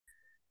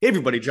Hey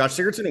everybody, Josh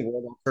Sigurdson and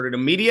World Alternative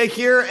Media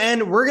here,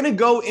 and we're going to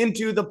go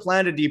into the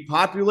plan to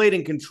depopulate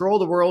and control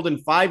the world in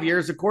 5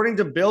 years, according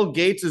to Bill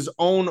Gates'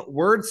 own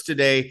words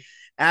today,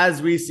 as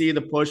we see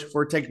the push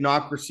for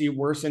technocracy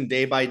worsen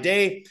day by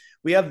day.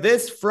 We have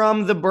this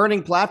from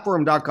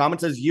theburningplatform.com.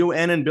 It says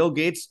UN and Bill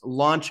Gates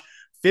launch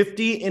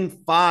 50 in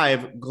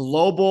 5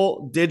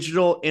 global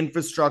digital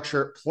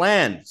infrastructure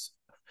plans.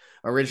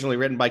 Originally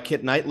written by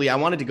Kit Knightley. I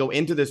wanted to go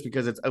into this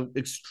because it's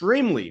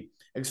extremely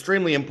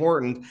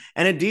important,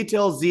 and it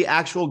details the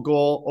actual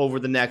goal over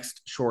the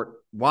next short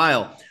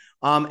while.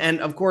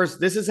 And of course,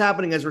 this is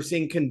happening as we're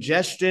seeing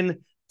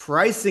congestion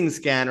pricing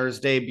scanners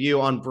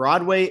debut on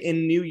Broadway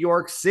in New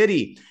York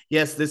City.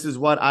 Yes, this is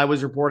what I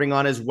was reporting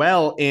on as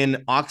well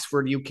in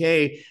Oxford,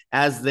 UK,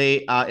 as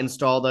they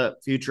install the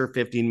future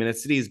 15-minute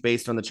cities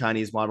based on the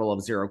Chinese model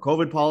of zero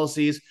COVID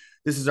policies.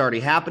 This is already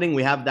happening.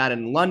 We have that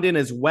in London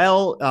as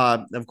well.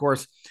 Of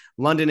course,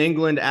 London,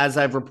 England, as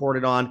I've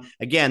reported on.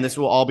 Again, this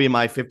will all be in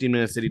my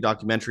 15-minute city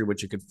documentary,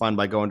 which you could fund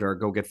by going to our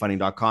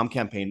gogetfunding.com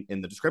campaign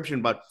in the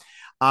description. But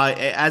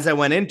as I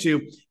went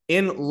into,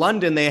 in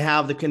London, they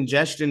have the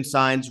congestion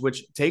signs,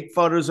 which take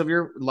photos of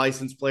your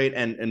license plate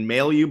and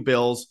mail you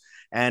bills,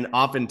 and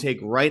often take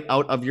right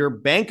out of your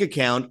bank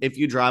account if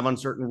you drive on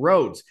certain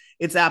roads.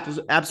 It's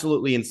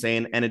absolutely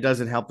insane, and it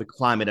doesn't help the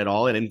climate at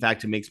all. And in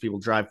fact, it makes people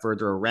drive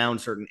further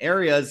around certain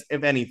areas,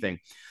 if anything.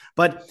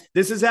 But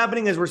this is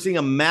happening as we're seeing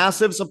a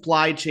massive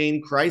supply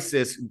chain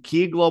crisis.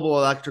 Key global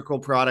electrical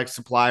product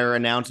supplier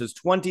announces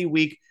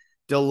 20-week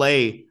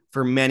delay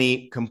for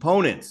many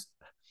components.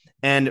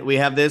 And we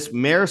have this.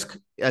 Maersk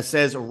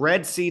says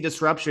Red Sea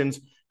disruptions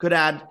could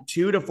add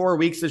 2 to 4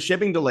 weeks of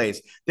shipping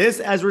delays.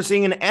 This, as we're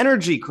seeing an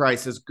energy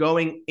crisis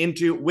going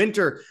into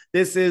winter.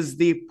 This is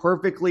the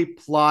perfectly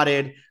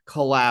plotted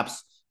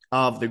collapse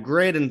of the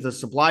grid and the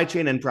supply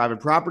chain and private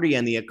property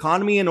and the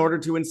economy in order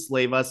to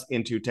enslave us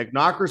into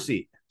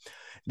technocracy.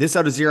 This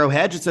out of Zero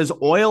Hedge, it says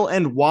oil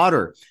and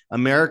water.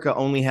 America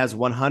only has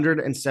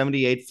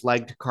 178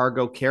 flagged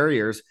cargo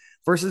carriers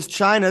versus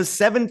China's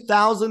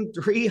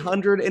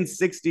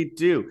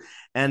 7,362.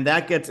 And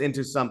that gets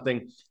into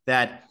something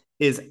that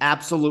is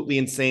absolutely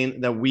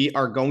insane that we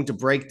are going to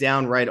break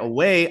down right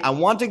away. I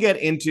want to get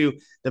into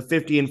the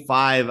 50 in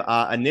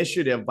 5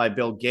 initiative by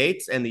Bill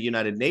Gates and the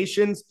United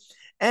Nations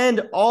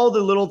and all the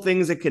little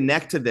things that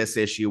connect to this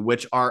issue,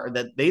 which are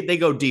that they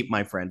go deep,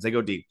 my friends. They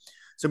go deep.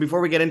 So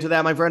before we get into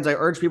that, my friends, I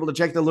urge people to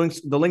check the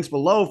links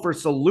below for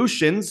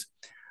solutions.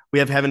 We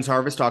have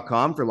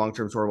heavensharvest.com for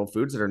long-term storable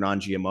foods that are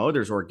non-GMO.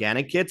 There's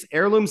organic kits,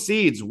 heirloom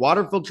seeds,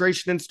 water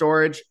filtration and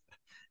storage,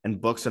 and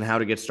books on how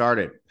to get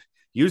started.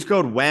 Use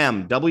code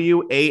WAM,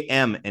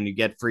 W-A-M, and you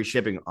get free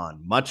shipping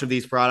on much of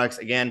these products.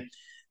 Again,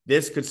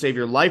 this could save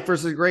your life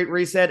versus a great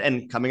reset.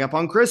 And coming up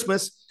on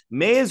Christmas,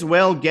 may as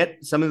well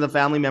get some of the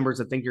family members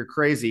that think you're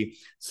crazy,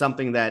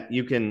 something that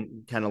you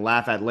can kind of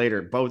laugh at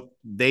later. Both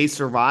they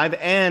survive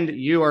and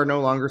you are no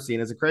longer seen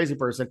as a crazy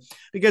person,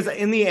 because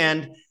in the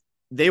end,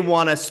 they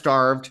want us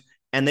starved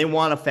and they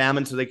want a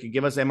famine so they could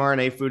give us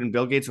mRNA food and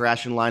Bill Gates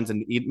ration lines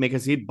and make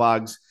us eat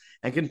bugs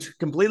and can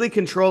completely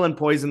control and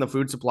poison the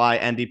food supply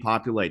and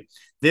depopulate.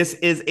 This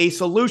is a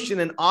solution,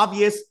 an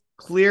obvious,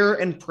 clear,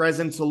 and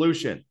present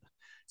solution.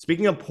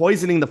 Speaking of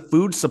poisoning the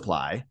food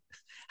supply,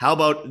 how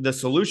about the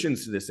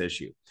solutions to this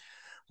issue?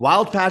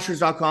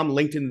 Wildpastures.com,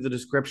 linked in the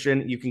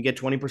description. You can get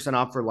 20%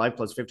 off for life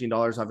plus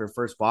 $15 off your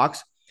first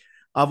box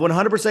of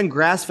 100%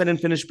 grass-fed and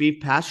finished beef,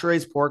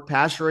 pasture-raised pork,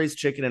 pasture-raised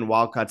chicken, and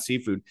wild-caught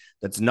seafood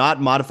that's not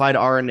modified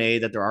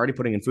RNA that they're already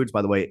putting in foods,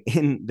 by the way,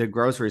 in the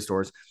grocery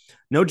stores.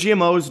 No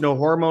GMOs, no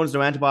hormones,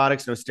 no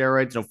antibiotics, no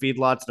steroids, no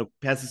feedlots, no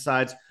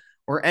pesticides,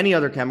 or any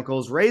other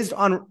chemicals, raised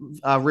on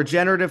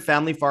regenerative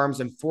family farms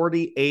in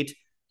 48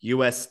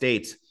 U.S.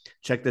 states.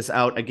 Check this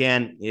out.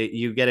 Again,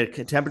 you get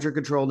it temperature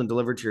controlled and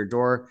delivered to your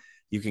door.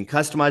 You can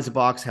customize the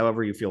box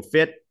however you feel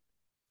fit.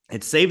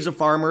 It saves the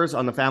farmers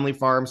on the family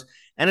farms,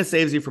 and it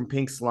saves you from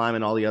pink slime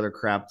and all the other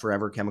crap,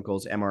 forever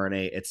chemicals,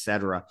 mRNA,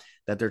 etc.,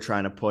 that they're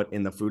trying to put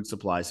in the food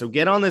supply. So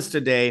get on this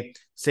today.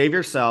 Save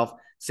yourself,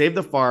 save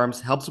the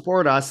farms, help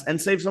support us, and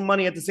save some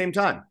money at the same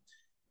time.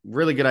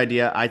 Really good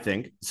idea, I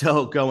think.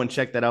 So go and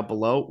check that out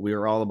below. We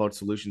are all about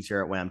solutions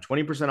here at WHAM.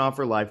 20% off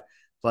for life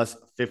plus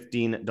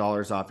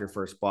 $15 off your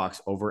first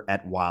box over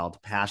at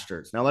Wild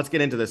Pastures. Now let's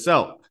get into this.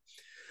 So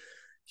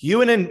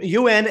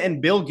UN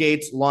and Bill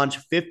Gates launch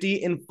 50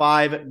 in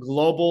 5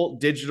 global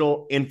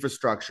digital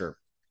infrastructure.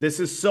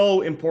 This is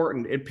so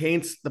important. It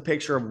paints the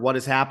picture of what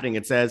is happening.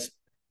 It says,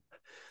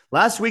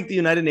 last week, the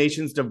United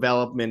Nations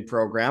Development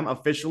Program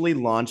officially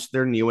launched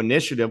their new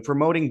initiative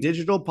promoting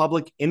digital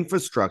public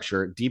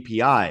infrastructure,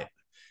 DPI,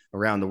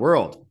 around the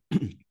world.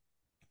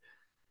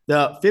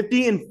 The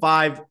 50 in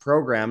 5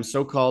 program,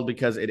 so called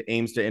because it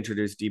aims to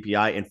introduce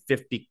DPI in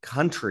 50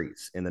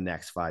 countries in the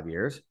next 5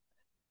 years,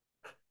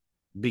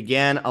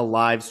 began a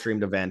live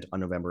streamed event on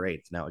November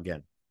 8th. Now,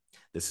 again,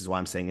 this is why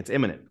I'm saying it's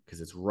imminent,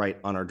 because it's right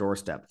on our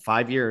doorstep.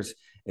 5 years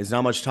is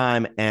not much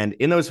time. And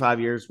in those 5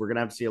 years, we're going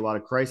to have to see a lot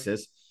of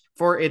crisis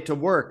for it to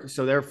work.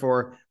 So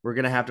therefore, we're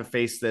going to have to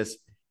face this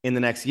in the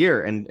next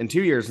year and in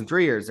 2 years and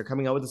 3 years. They're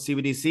coming out with the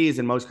CBDCs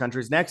in most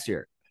countries next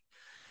year.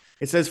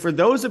 It says, for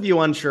those of you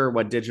unsure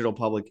what digital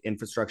public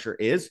infrastructure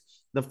is,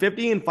 the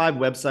 50 and 5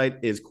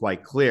 website is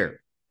quite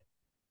clear.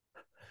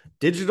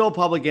 Digital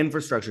public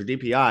infrastructure,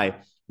 DPI,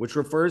 which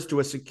refers to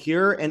a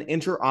secure and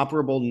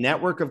interoperable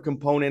network of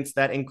components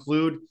that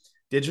include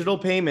digital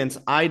payments,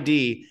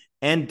 ID,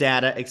 and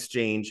data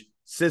exchange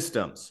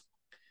systems.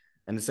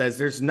 And it says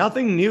there's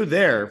nothing new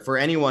there for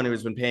anyone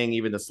who's been paying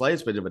even the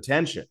slightest bit of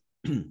attention.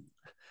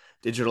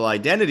 Digital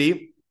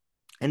identity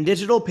and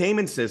digital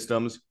payment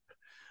systems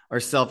are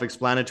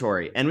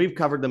self-explanatory, and we've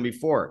covered them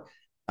before.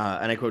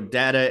 And I quote,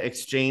 data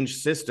exchange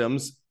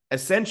systems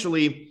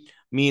essentially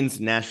means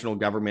national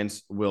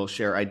governments will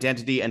share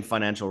identity and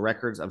financial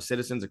records of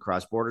citizens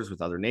across borders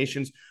with other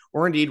nations,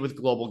 or indeed with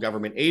global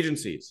government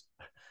agencies.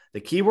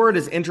 The key word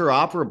is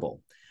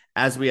interoperable.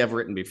 As we have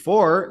written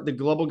before, the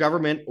global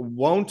government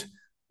won't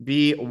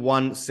be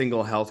one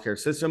single healthcare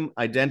system,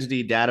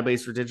 identity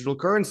database, or digital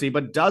currency,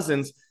 but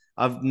dozens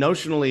of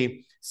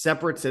notionally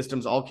separate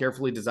systems, all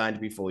carefully designed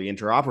to be fully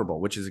interoperable,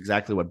 which is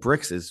exactly what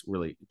BRICS is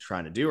really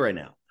trying to do right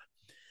now.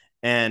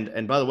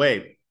 And by the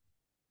way,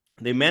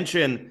 they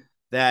mention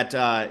that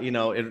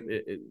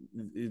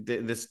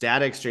this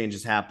data exchange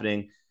is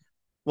happening.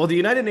 Well, the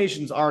United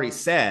Nations already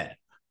said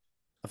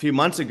a few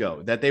months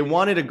ago that they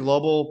wanted a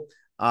global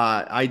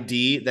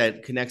ID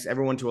that connects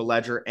everyone to a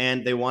ledger,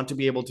 and they want to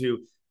be able to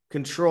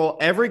control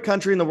every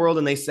country in the world.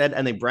 And they said,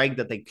 and they bragged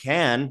that they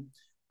can,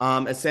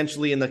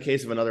 essentially in the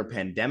case of another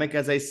pandemic,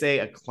 as I say,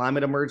 a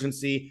climate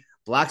emergency,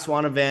 black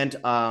swan event,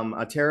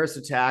 a terrorist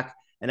attack,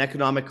 an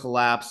economic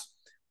collapse,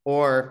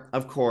 or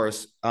of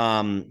course,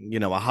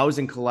 a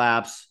housing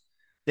collapse.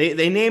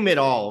 They name it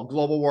all,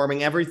 global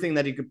warming, everything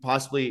that you could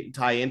possibly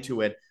tie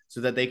into it,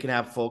 so that they can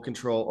have full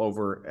control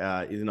over,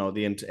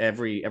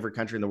 every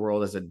country in the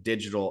world as a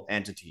digital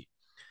entity.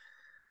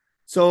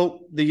 So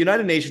the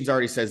United Nations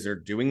already says they're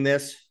doing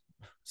this.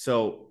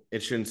 So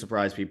it shouldn't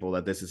surprise people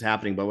that this is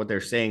happening. But what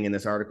they're saying in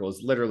this article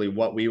is literally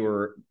what we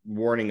were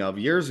warning of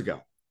years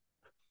ago.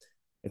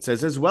 It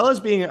says, as well as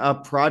being a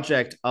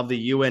project of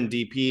the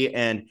UNDP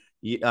and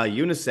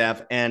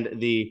UNICEF and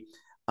the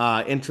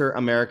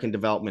Inter-American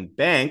Development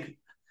Bank,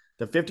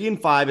 the 50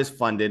 and 5 is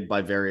funded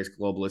by various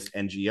globalist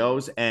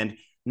NGOs and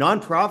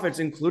nonprofits,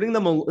 including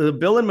the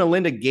Bill and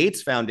Melinda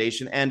Gates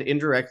Foundation, and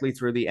indirectly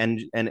through the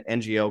an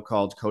NGO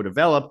called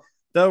Co-Develop,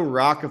 the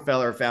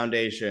Rockefeller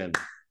Foundation.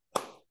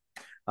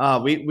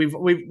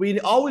 We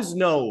always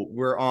know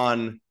we're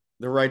on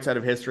the right side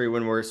of history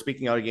when we're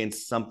speaking out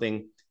against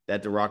something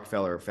that the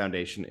Rockefeller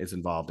Foundation is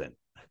involved in.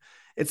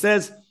 It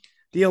says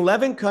the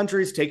 11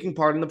 countries taking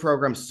part in the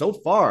program so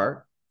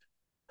far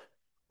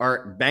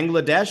are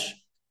Bangladesh,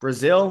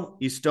 Brazil,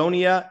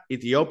 Estonia,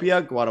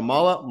 Ethiopia,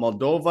 Guatemala,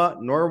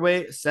 Moldova,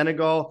 Norway,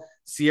 Senegal,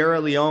 Sierra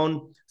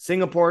Leone,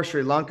 Singapore,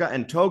 Sri Lanka,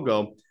 and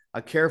Togo,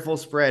 a careful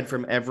spread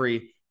from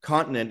every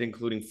continent,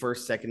 including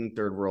first, second, and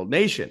third world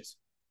nations.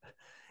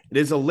 It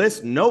is a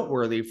list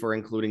noteworthy for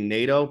including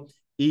NATO,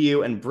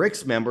 EU, and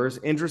BRICS members.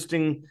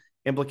 Interesting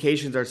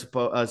implications are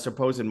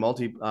supposed in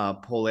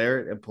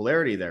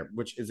multipolarity there,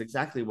 which is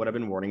exactly what I've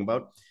been warning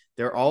about.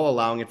 They're all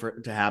allowing it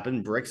to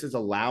happen. BRICS is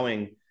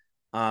allowing,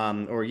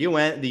 the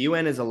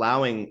UN is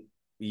allowing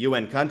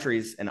UN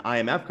countries and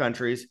IMF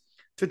countries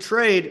to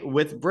trade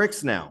with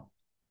BRICS now.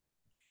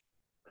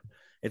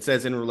 It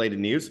says in related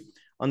news,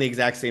 on the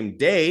exact same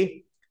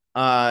day,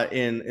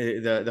 in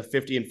the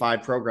 50 and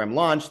 5 program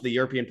launched, the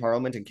European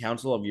Parliament and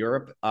Council of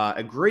Europe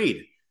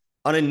agreed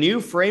on a new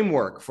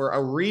framework for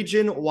a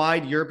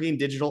region-wide European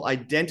digital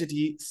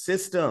identity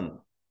system,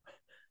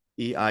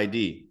 EID.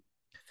 It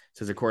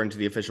says, according to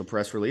the official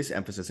press release,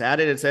 emphasis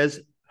added, it says,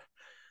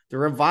 the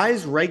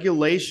revised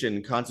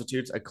regulation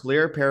constitutes a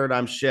clear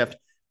paradigm shift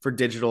for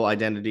digital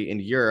identity in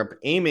Europe,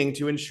 aiming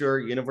to ensure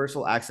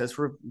universal access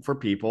for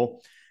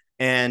people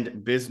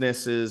and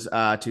businesses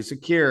to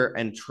secure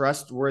and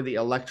trustworthy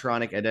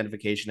electronic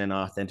identification and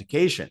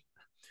authentication.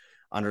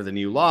 Under the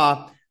new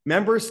law,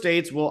 member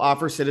states will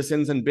offer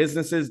citizens and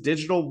businesses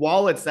digital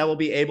wallets that will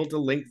be able to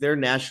link their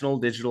national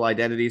digital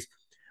identities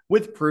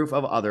with proof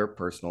of other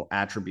personal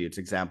attributes.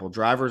 Example,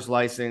 driver's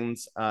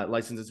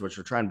licenses, which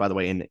are trying, by the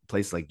way, in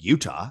places like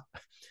Utah,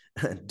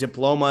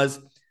 diplomas,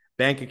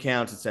 bank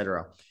accounts,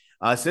 etc.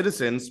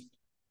 Citizens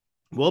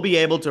will be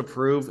able to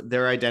prove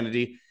their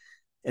identity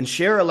and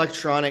share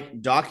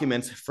electronic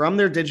documents from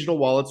their digital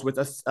wallets with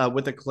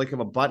a click of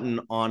a button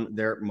on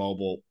their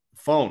mobile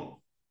phone.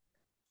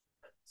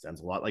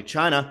 Sounds a lot like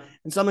China,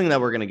 and something that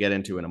we're going to get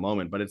into in a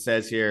moment. But it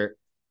says here,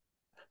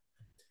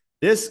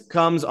 this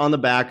comes on the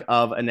back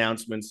of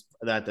announcements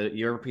that the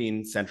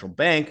European Central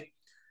Bank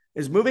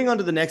is moving on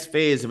to the next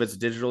phase of its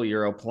digital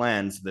euro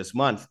plans this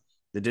month.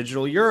 The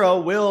digital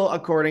euro will,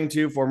 according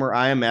to former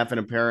IMF and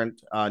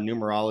apparent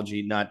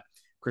numerology nut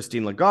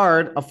Christine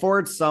Lagarde,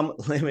 afford some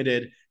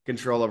limited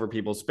control over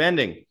people's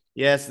spending.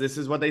 Yes, this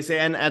is what they say.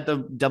 And at the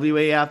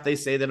WAF, they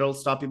say that it'll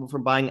stop people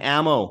from buying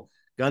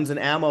guns and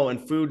ammo,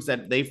 and foods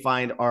that they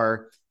find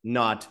are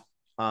not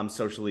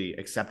socially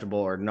acceptable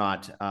or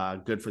not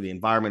good for the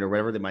environment, or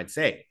whatever they might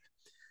say. It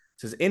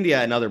says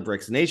India, another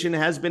BRICS nation,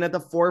 has been at the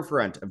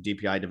forefront of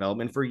DPI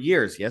development for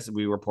years. Yes,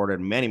 we reported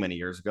many, many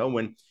years ago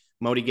when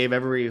Modi gave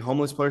every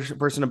homeless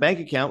person a bank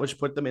account, which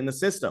put them in the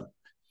system.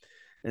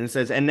 And it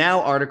says, and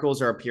now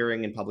articles are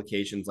appearing in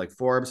publications like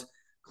Forbes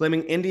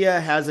claiming India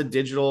has a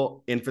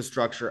digital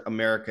infrastructure.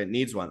 America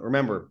needs one.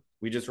 Remember,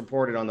 we just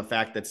reported on the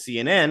fact that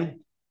CNN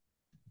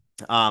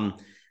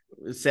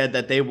said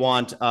that they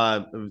want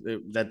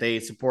that they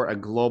support a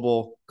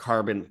global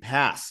carbon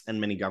pass,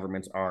 and many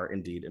governments are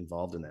indeed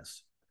involved in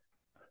this.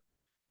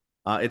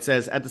 It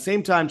says, at the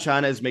same time,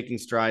 China is making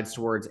strides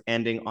towards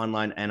ending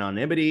online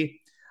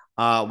anonymity,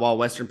 while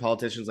Western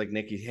politicians like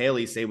Nikki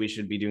Haley say we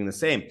should be doing the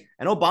same.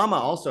 And Obama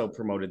also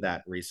promoted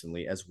that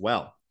recently as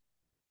well.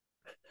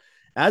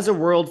 As the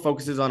world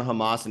focuses on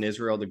Hamas and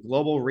Israel, the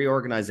global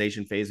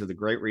reorganization phase of the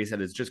Great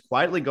Reset is just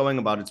quietly going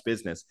about its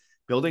business,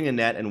 building a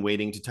net and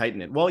waiting to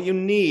tighten it. Well, you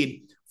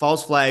need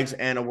false flags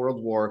and a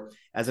world war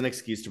as an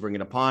excuse to bring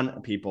it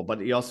upon people, but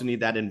you also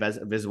need that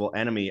invisible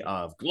enemy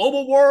of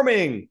global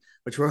warming,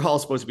 which we're all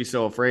supposed to be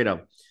so afraid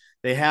of.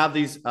 They have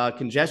these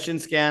congestion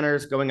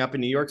scanners going up in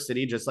New York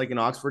City, just like in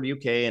Oxford,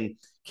 UK, and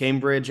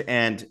Cambridge,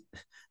 and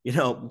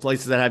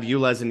places that have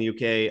ULEZ in the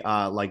UK,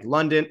 like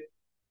London.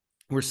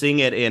 We're seeing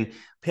it in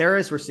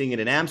Paris. We're seeing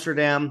it in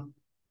Amsterdam.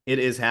 It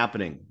is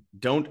happening.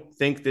 Don't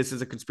think this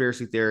is a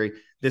conspiracy theory.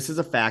 This is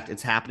a fact.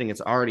 It's happening.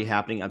 It's already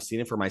happening. I've seen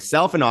it for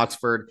myself in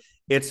Oxford.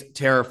 It's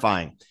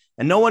terrifying.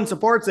 And no one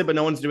supports it, but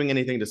no one's doing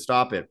anything to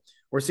stop it.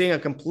 We're seeing a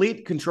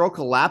complete control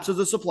collapse of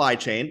the supply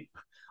chain.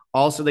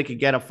 Also, they could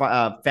get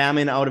a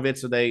famine out of it.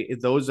 So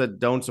those that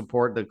don't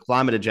support the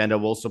climate agenda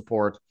will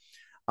support,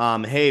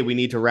 hey, we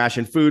need to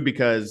ration food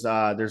because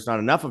there's not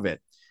enough of it.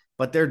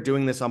 But they're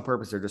doing this on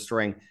purpose. They're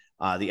destroying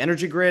the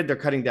energy grid. They're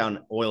cutting down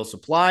oil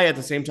supply at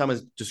the same time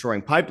as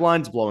destroying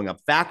pipelines, blowing up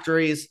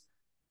factories.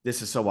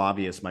 This is so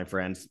obvious, my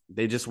friends.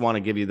 They just want to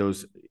give you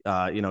those,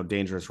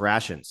 dangerous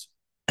rations.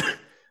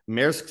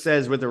 Maersk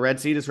says with the Red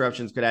Sea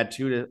disruptions could add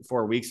 2 to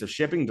 4 weeks of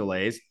shipping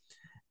delays.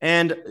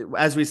 And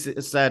as we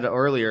said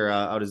earlier,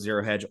 out of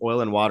Zero Hedge,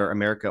 oil and water,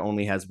 America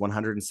only has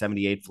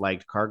 178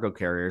 flagged cargo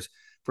carriers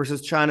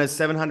versus China's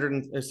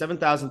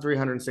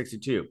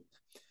 7,362.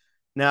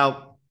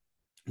 Now,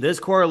 this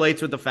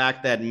correlates with the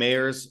fact that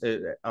mayors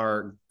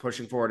are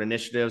pushing forward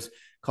initiatives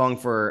calling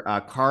for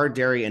car,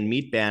 dairy, and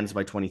meat bans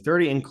by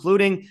 2030,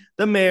 including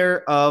the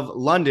mayor of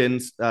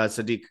London's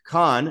Sadiq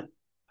Khan.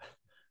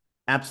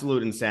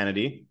 Absolute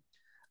insanity.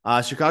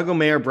 Chicago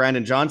Mayor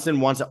Brandon Johnson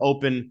wants to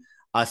open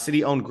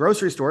city-owned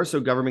grocery stores, so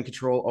government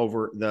control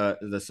over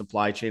the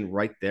supply chain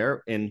right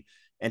there in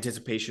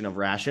anticipation of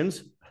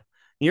rations.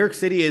 New York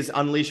City is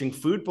unleashing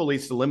food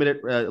police to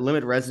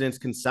limit residents'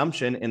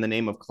 consumption in the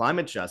name of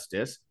climate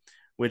justice,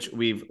 which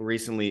we've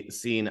recently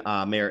seen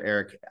Mayor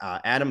Eric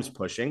Adams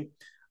pushing.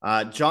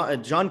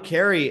 John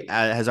Kerry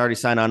has already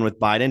signed on with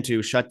Biden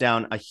to shut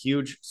down a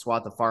huge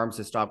swath of farms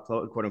to stop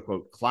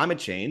quote-unquote climate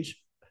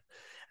change.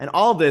 And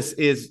all of this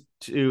is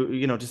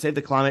to save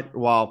the climate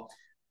while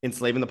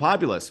enslaving the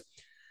populace.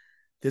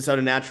 This out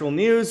of Natural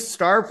News.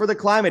 Starve for the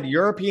Climate.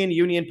 European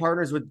Union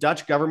partners with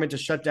Dutch government to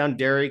shut down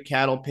dairy,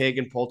 cattle, pig,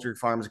 and poultry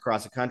farms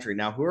across the country.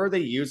 Now, who are they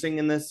using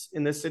in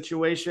this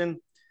situation?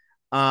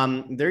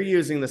 They're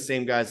using the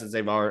same guys as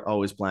they've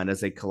always planned as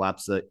they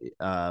collapse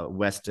the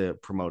West to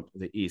promote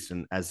the East.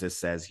 And as this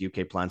says,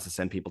 UK plans to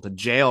send people to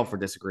jail for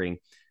disagreeing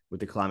with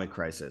the climate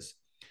crisis.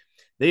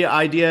 The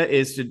idea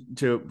is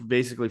to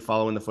basically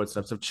follow in the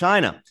footsteps of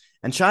China.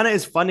 And China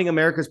is funding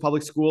America's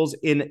public schools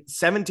in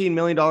 $17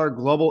 million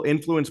global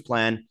influence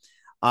plan.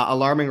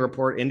 Alarming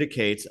report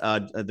indicates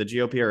the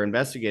GOP are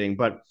investigating.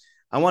 But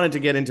I wanted to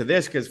get into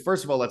this because,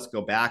 first of all, let's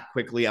go back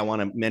quickly. I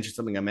want to mention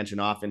something I mention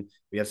often.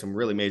 We have some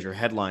really major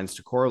headlines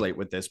to correlate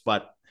with this.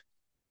 But,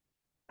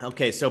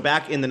 okay, so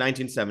back in the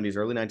 1970s,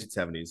 early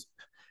 1970s,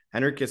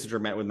 Henry Kissinger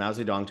met with Mao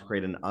Zedong to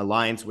create an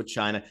alliance with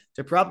China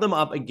to prop them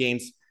up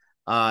against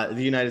the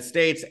United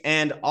States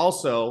and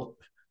also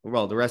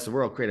the rest of the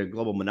world, create a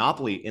global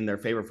monopoly in their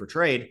favor for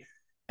trade,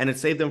 and it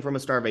saved them from a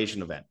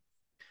starvation event.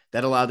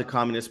 That allowed the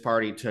Communist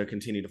Party to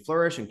continue to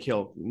flourish and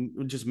kill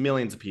just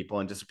millions of people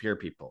and disappear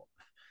people.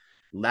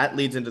 That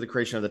leads into the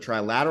creation of the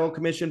Trilateral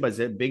Commission by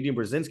Zbigniew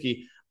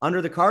Brzezinski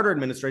under the Carter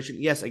administration.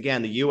 Yes,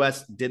 again, the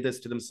U.S. did this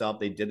to themselves.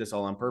 They did this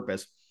all on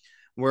purpose,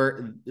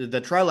 where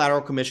the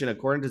Trilateral Commission,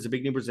 according to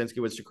Zbigniew Brzezinski,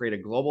 was to create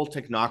a global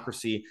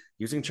technocracy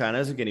using China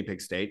as a guinea pig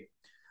state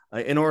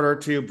in order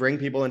to bring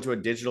people into a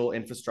digital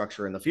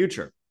infrastructure in the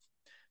future.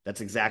 That's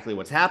exactly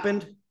what's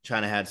happened.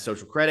 China had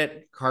social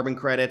credit, carbon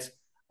credits.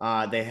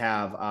 They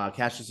have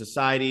cashless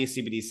society,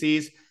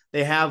 CBDCs.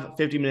 They have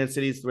 50-minute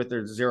cities with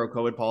their zero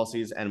COVID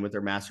policies and with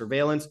their mass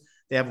surveillance.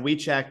 They have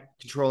WeChat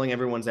controlling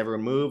everyone's every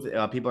move.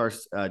 People are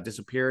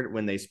disappeared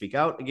when they speak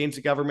out against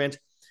the government.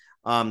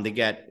 They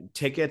get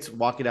tickets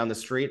walking down the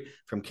street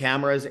from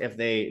cameras if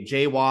they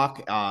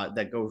jaywalk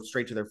that go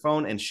straight to their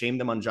phone and shame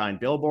them on giant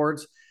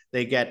billboards.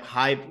 They get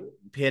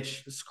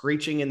high-pitched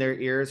screeching in their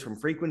ears from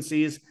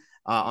frequencies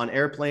on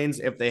airplanes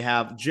if they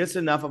have just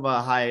enough of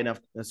a high enough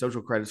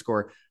social credit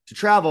score to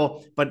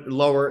travel, but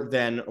lower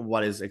than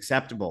what is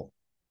acceptable.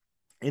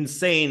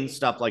 insane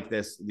stuff like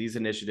this. These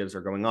initiatives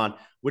are going on,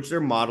 which they're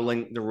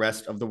modeling the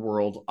rest of the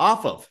world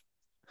off of.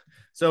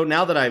 So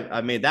now that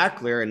I've made that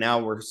clear, and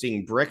now we're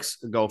seeing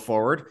BRICS go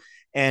forward,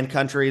 and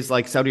countries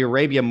like Saudi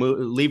Arabia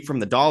leave from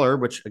the dollar,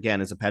 which again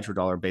is a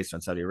petrodollar based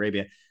on Saudi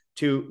Arabia,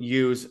 to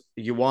use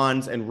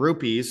yuans and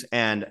rupees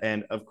and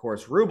of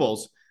course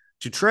rubles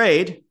to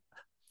trade.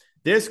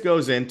 This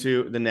goes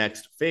into the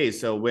next phase.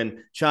 So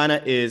when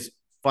China is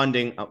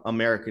funding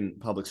American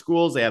public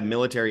schools, they have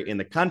military in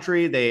the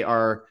country, they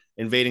are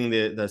invading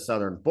the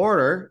southern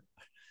border.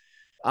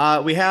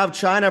 We have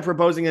China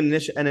proposing an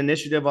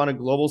initiative on a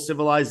global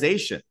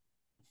civilization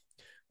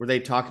where they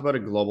talk about a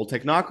global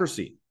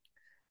technocracy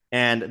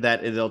and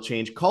that they'll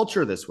change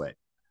culture this way.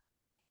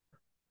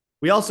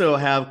 We also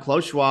have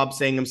Klaus Schwab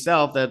saying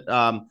himself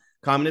that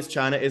communist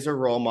China is a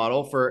role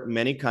model for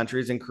many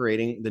countries in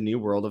creating the new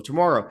world of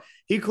tomorrow.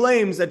 He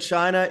claims that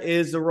China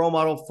is the role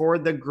model for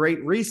the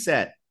Great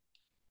Reset.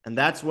 And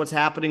that's what's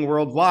happening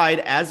worldwide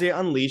as they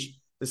unleash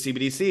the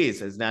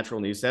CBDCs. As Natural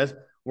News says,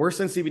 worse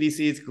than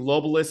CBDCs,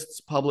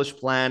 globalists publish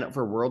plan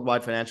for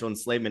worldwide financial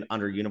enslavement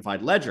under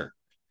unified ledger.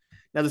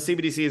 Now, the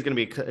CBDC is going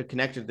to be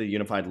connected to the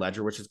unified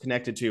ledger, which is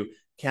connected to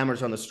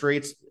cameras on the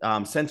streets,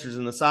 sensors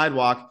in the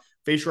sidewalk,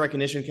 facial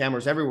recognition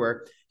cameras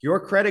everywhere. Your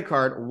credit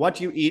card, what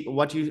you eat,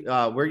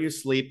 where you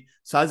sleep,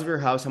 size of your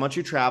house, how much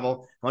you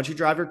travel, how much you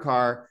drive your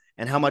car,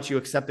 and how much you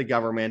accept the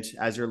government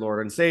as your Lord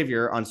and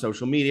Savior on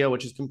social media,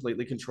 which is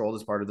completely controlled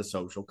as part of the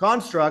social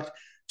construct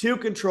to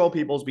control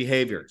people's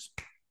behaviors.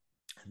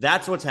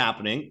 That's what's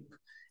happening.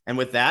 And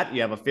with that,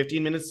 you have a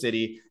 15-minute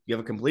city. You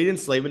have a complete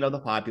enslavement of the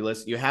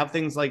populace. You have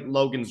things like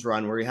Logan's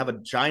Run, where you have a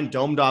giant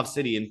domed-off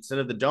city. Instead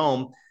of the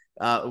dome,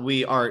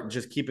 we are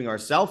just keeping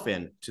ourselves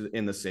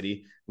in the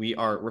city. We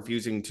are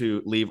refusing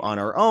to leave on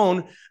our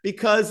own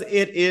because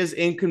it is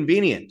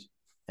inconvenient.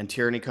 And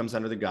tyranny comes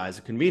under the guise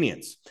of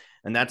convenience.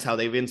 And that's how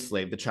they've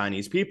enslaved the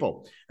Chinese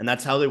people. And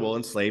that's how they will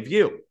enslave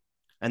you.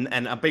 And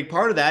a big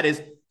part of that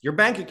is your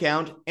bank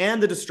account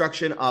and the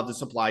destruction of the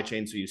supply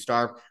chain. So you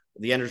starve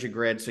the energy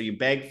grid. So you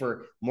beg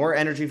for more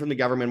energy from the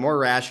government, more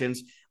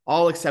rations,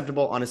 all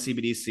acceptable on a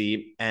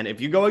CBDC. And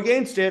if you go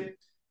against it,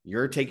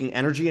 you're taking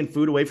energy and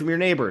food away from your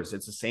neighbors.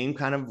 It's the same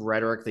kind of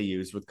rhetoric they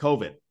used with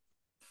COVID.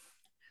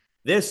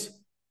 This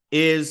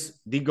is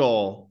the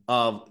goal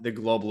of the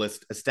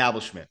globalist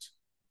establishment.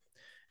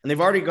 And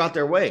they've already got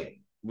their way.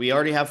 We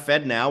already have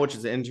FedNow, which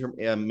is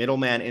a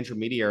middleman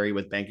intermediary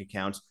with bank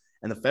accounts,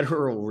 and the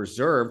Federal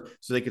Reserve,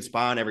 so they can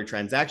spy on every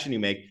transaction you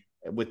make.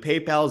 With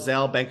PayPal,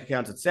 Zelle, bank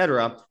accounts,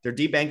 etc., they're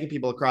debanking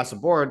people across the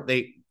board.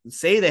 They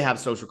say they have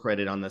social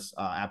credit on this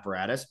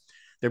apparatus.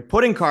 They're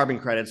putting carbon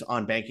credits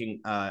on banking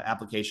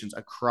applications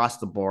across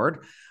the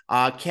board.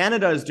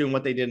 Canada is doing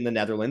what they did in the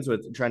Netherlands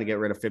with trying to get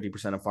rid of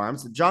 50% of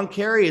farms. John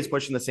Kerry is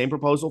pushing the same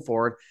proposal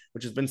forward,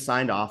 which has been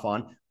signed off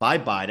on by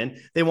Biden.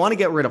 They want to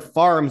get rid of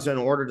farms in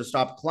order to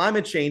stop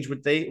climate change,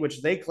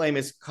 which they claim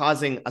is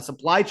causing a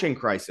supply chain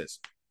crisis.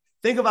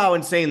 Think of how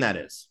insane that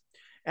is.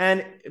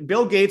 And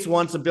Bill Gates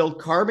wants to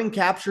build carbon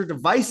capture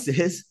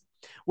devices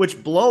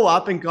which blow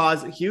up and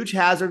cause huge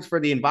hazards for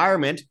the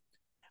environment,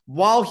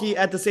 while he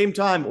at the same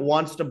time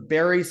wants to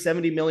bury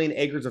 70 million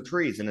acres of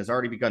trees and has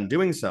already begun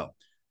doing so.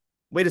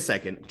 Wait a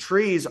second.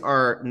 Trees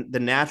are the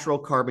natural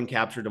carbon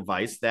capture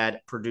device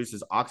that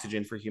produces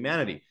oxygen for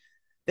humanity.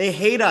 They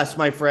hate us,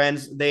 my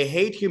friends. They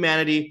hate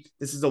humanity.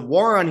 This is a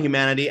war on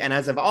humanity. And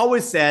as I've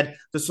always said,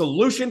 the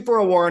solution for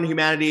a war on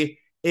humanity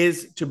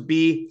is to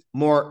be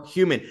more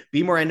human,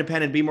 be more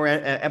independent, be more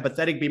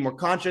empathetic, be more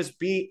conscious,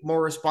 be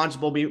more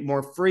responsible, be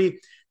more free.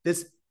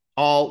 This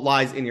all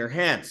lies in your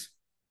hands.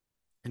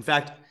 In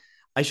fact,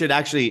 I should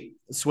actually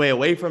sway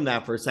away from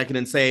that for a second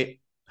and say,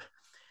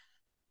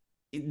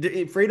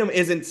 freedom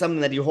isn't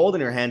something that you hold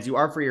in your hands. You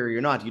are free or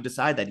you're not. You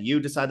decide that. You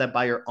decide that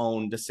by your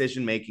own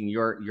decision making,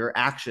 your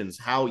actions,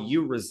 how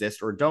you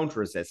resist or don't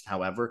resist.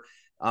 However,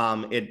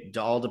 it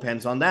all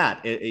depends on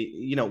that.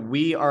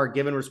 We are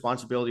given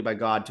responsibility by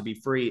God to be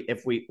free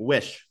if we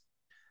wish,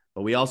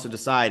 but we also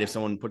decide if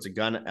someone puts a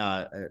gun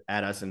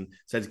at us and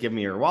says, "Give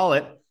me your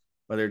wallet,"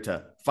 whether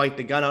to fight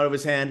the gun out of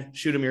his hand,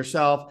 shoot him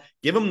yourself,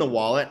 give him the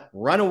wallet,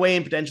 run away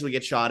and potentially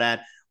get shot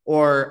at,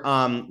 or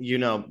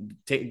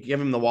give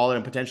him the wallet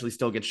and potentially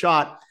still get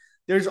shot.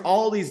 There's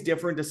all these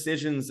different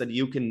decisions that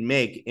you can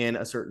make in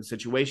a certain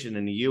situation,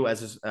 and you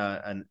as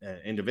an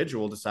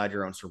individual decide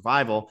your own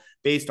survival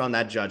based on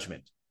that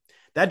judgment.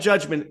 That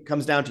judgment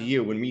comes down to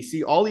you. When we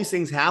see all these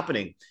things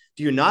happening,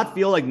 do you not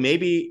feel like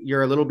maybe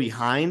you're a little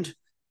behind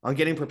on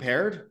getting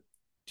prepared?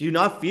 Do you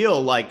not feel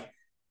like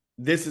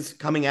this is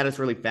coming at us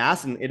really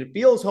fast and it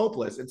feels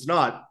hopeless? It's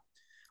not.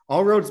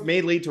 All roads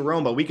may lead to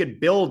Rome, but we could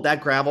build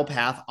that gravel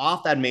path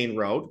off that main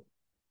road,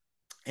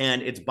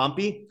 and it's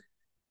bumpy,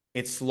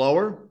 it's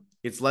slower,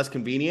 it's less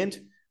convenient,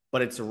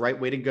 but it's the right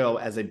way to go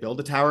as they build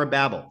the Tower of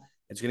Babel.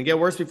 It's going to get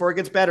worse before it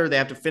gets better. They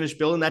have to finish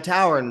building that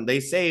tower, and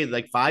they say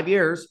like 5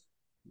 years,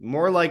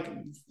 more like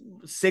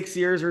 6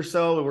 years or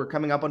so. We're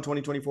coming up on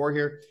 2024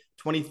 here,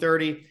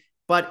 2030.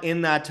 But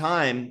in that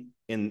time,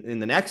 in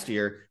the next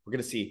year, we're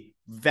going to see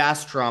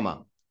vast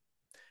trauma.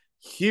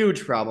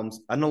 huge problems,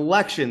 an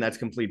election that's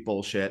complete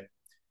bullshit.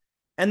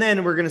 And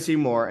then we're going to see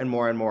more and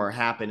more and more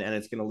happen, and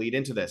it's going to lead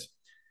into this.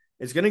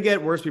 It's going to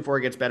get worse before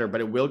it gets better,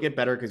 but it will get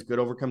better because good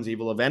overcomes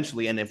evil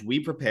eventually. And if we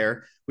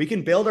prepare, we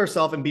can build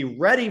ourselves and be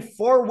ready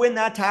for when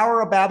that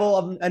Tower of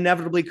Babel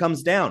inevitably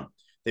comes down.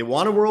 They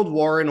want a world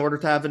war in order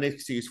to have an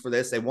excuse for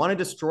this. They want to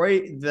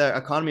destroy the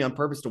economy on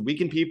purpose to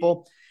weaken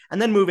people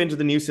and then move into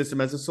the new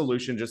system as a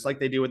solution, just like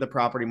they do with the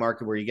property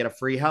market, where you get a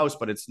free house,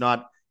 but it's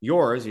not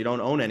yours. You don't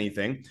own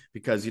anything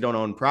because you don't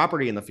own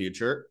property in the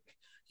future.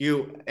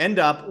 You end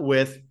up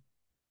with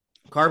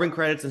carbon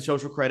credits and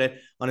social credit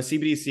on a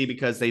CBDC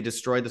because they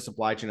destroyed the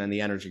supply chain and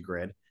the energy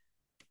grid.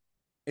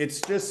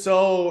 It's just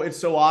it's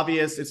so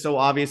obvious. It's so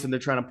obvious, and they're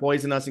trying to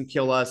poison us and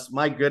kill us.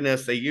 My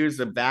goodness, they use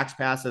the Vax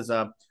Pass as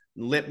a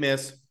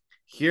litmus.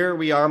 Here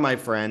we are, my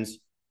friends.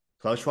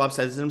 Klaus Schwab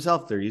says it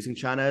himself. They're using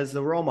China as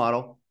the role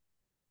model.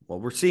 Well,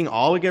 we're seeing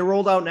all it get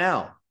rolled out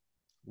now.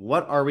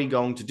 What are we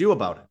going to do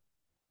about it?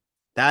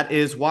 That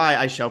is why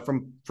I shout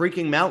from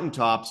freaking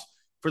mountaintops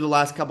for the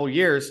last couple of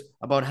years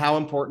about how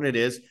important it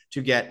is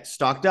to get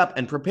stocked up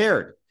and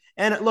prepared.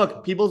 And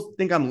look, people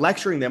think I'm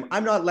lecturing them.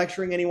 I'm not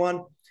lecturing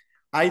anyone.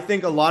 I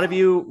think a lot of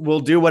you will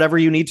do whatever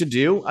you need to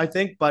do, I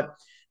think, but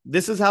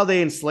this is how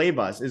they enslave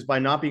us, is by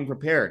not being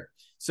prepared.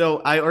 So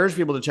I urge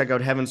people to check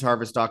out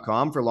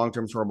heavensharvest.com for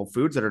long-term storable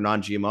foods that are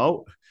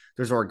non-GMO.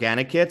 There's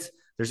organic kits.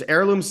 There's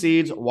heirloom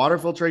seeds, water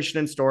filtration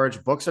and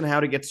storage, books on how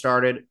to get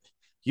started.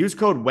 Use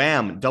code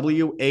WAM,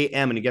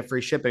 W-A-M, and you get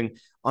free shipping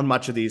on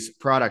much of these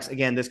products.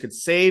 Again, this could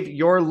save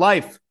your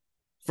life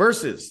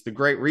versus the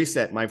Great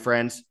Reset, my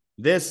friends.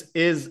 This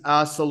is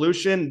a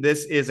solution.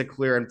 This is a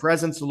clear and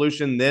present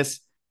solution. This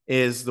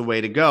is the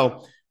way to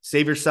go.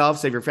 Save yourself,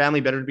 save your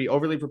family. Better to be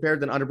overly prepared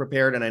than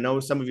underprepared. And I know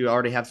some of you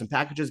already have some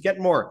packages. Get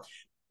more.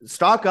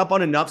 Stock up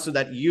on enough so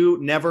that you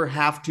never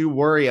have to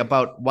worry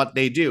about what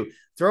they do.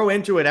 Throw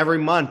into it every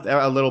month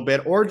a little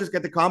bit, or just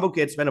get the combo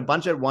kit, spend a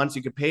bunch at once.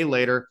 You could pay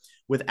later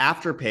with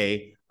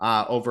Afterpay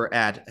over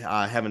at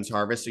Heaven's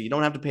Harvest, so you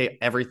don't have to pay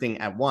everything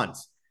at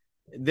once.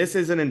 This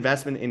is an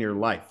investment in your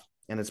life,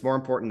 and it's more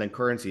important than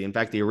currency. In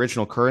fact, the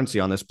original currency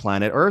on this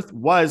planet Earth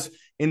was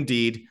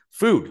indeed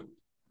food.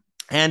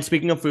 And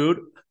speaking of food,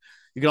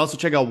 you can also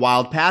check out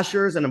Wild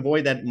Pastures and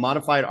avoid that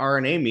modified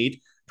RNA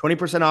meat.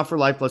 20% off for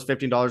life plus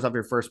 $15 off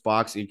your first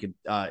box. You could,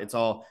 it's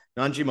all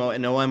non-GMO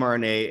and no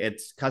mRNA.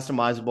 It's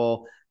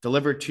customizable,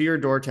 delivered to your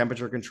door,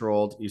 temperature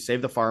controlled. You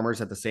save the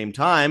farmers at the same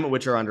time,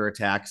 which are under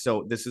attack.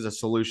 So this is a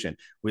solution.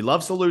 We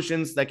love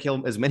solutions that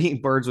kill as many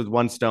birds with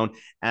one stone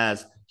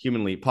as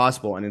humanly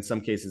possible. And in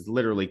some cases,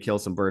 literally kill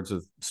some birds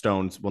with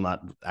stones. Well,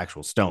 not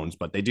actual stones,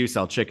 but they do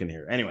sell chicken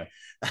here. Anyway,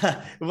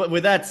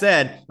 with that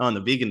said, the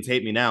vegans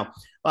hate me now.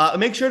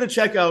 Make sure to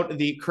check out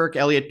the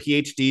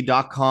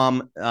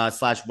KirkElliottPhD.com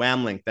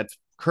 /wham link. That's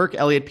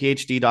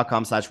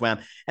KirkElliottPhD.com/wham,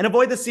 and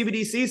avoid the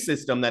CBDC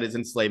system that is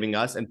enslaving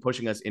us and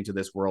pushing us into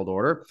this world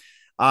order.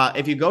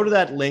 If you go to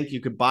that link,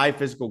 you could buy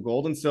physical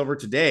gold and silver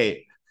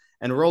today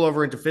and roll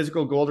over into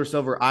physical gold or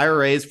silver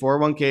IRAs,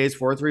 401ks,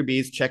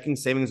 403bs, checking,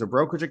 savings, or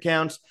brokerage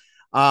accounts.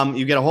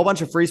 You get a whole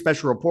bunch of free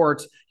special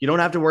reports. You don't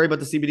have to worry about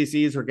the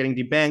CBDCs or getting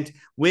debanked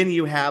when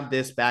you have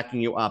this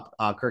backing you up.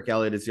 Kirk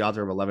Elliott is the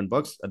author of 11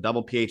 books, a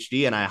double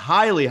PhD, and I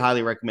highly,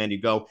 highly recommend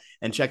you go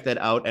and check that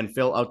out and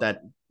fill out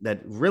that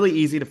really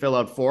easy to fill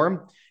out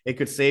form. It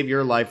could save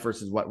your life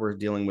versus what we're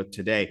dealing with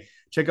today.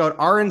 Check out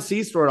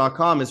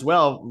rncstore.com as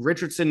well.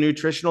 Richardson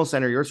Nutritional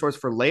Center, your source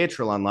for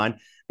Laetrile online.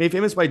 Made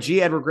famous by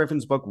G. Edward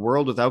Griffin's book,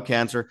 World Without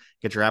Cancer.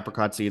 Get your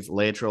apricot seeds,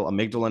 Laetrile,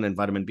 amygdalin, and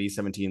vitamin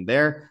B17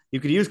 there. You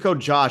could use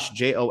code JOSH,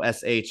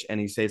 J-O-S-H, and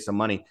you save some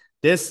money.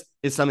 This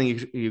is something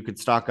you could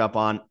stock up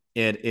on.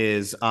 It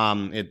is,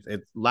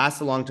 it lasts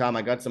a long time.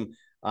 I got some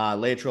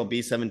Laetrile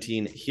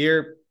B17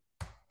 here,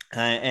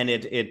 and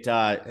it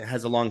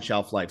has a long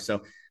shelf life.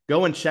 So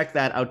go and check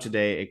that out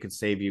today. It could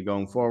save you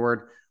going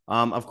forward.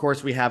 Of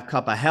course, we have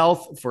Cup of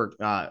Health for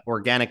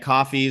organic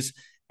coffees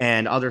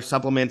and other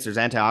supplements. There's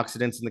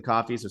antioxidants in the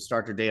coffee, so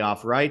start your day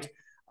off right.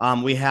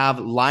 We have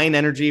Lion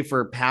Energy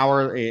for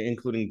power,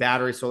 including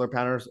batteries, solar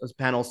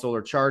panels,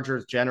 solar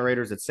chargers,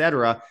 generators,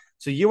 etc.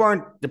 So you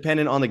aren't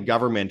dependent on the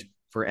government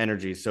for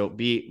energy. So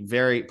be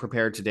very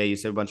prepared today. You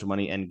save a bunch of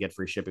money and get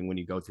free shipping when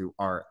you go through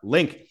our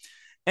link.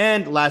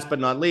 And last but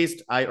not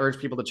least, I urge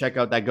people to check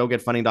out that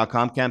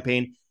gogetfunding.com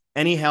campaign.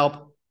 Any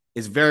help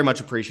is very much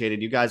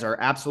appreciated. You guys are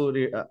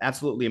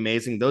absolutely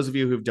amazing. Those of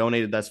you who've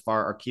donated thus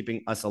far are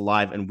keeping us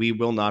alive, and we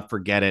will not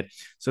forget it.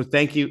 So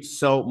thank you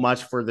so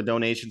much for the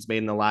donations made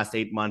in the last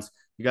 8 months.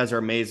 You guys are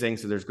amazing.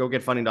 So there's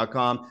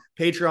gogetfunding.com,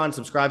 Patreon,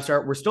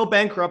 Subscribestar. We're still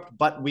bankrupt,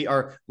 but we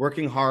are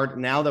working hard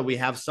now that we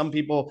have some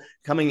people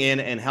coming in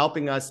and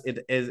helping us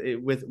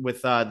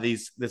with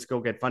this Go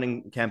Get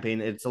Funding campaign.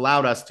 It's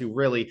allowed us to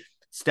really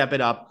step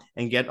it up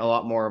and get a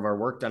lot more of our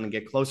work done and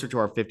get closer to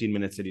our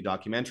 15-minute city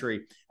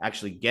documentary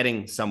actually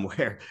getting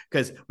somewhere,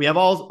 because we have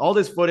all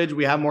this footage.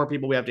 We have more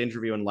people we have to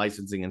interview and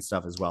licensing and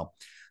stuff as well.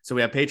 So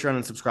we have Patreon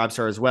and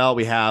Subscribestar as well.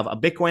 We have a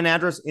Bitcoin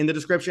address in the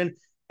description,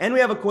 and we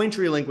have a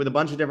Cointree link with a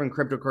bunch of different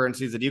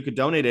cryptocurrencies that you could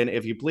donate in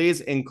if you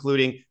please,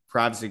 including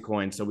privacy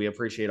coins. So we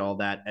appreciate all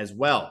that as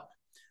well.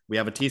 We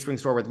have a Teespring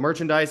store with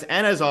merchandise.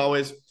 And as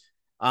always,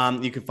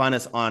 you can find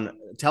us on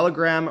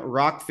Telegram,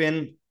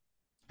 Rockfin,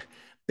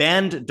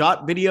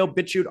 Band.video,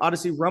 BitChute,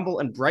 Odyssey, Rumble,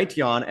 and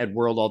Brighteon at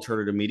World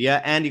Alternative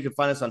Media. And you can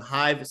find us on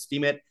Hive,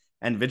 Steemit,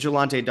 and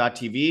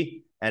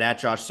Vigilante.tv at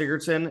Josh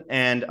Sigurdson.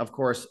 And of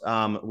course,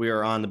 we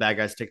are on the Bad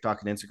Guys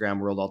TikTok and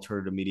Instagram, World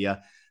Alternative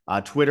Media,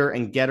 Twitter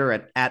and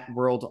Getter at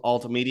World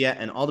Alt Media,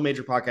 and all the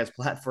major podcast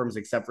platforms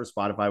except for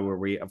Spotify, where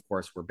we, of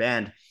course, were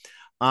banned.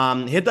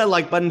 Hit that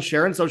like button,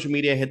 share on social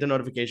media, hit the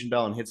notification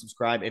bell, and hit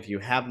subscribe if you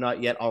have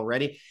not yet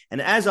already.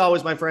 And as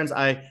always, my friends,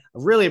 I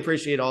really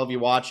appreciate all of you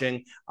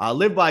watching.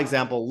 Live by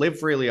example, live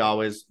freely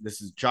always.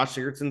 This is Josh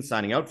Sigurdson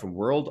signing out from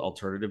World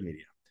Alternative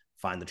Media.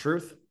 Find the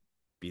truth,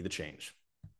 be the change.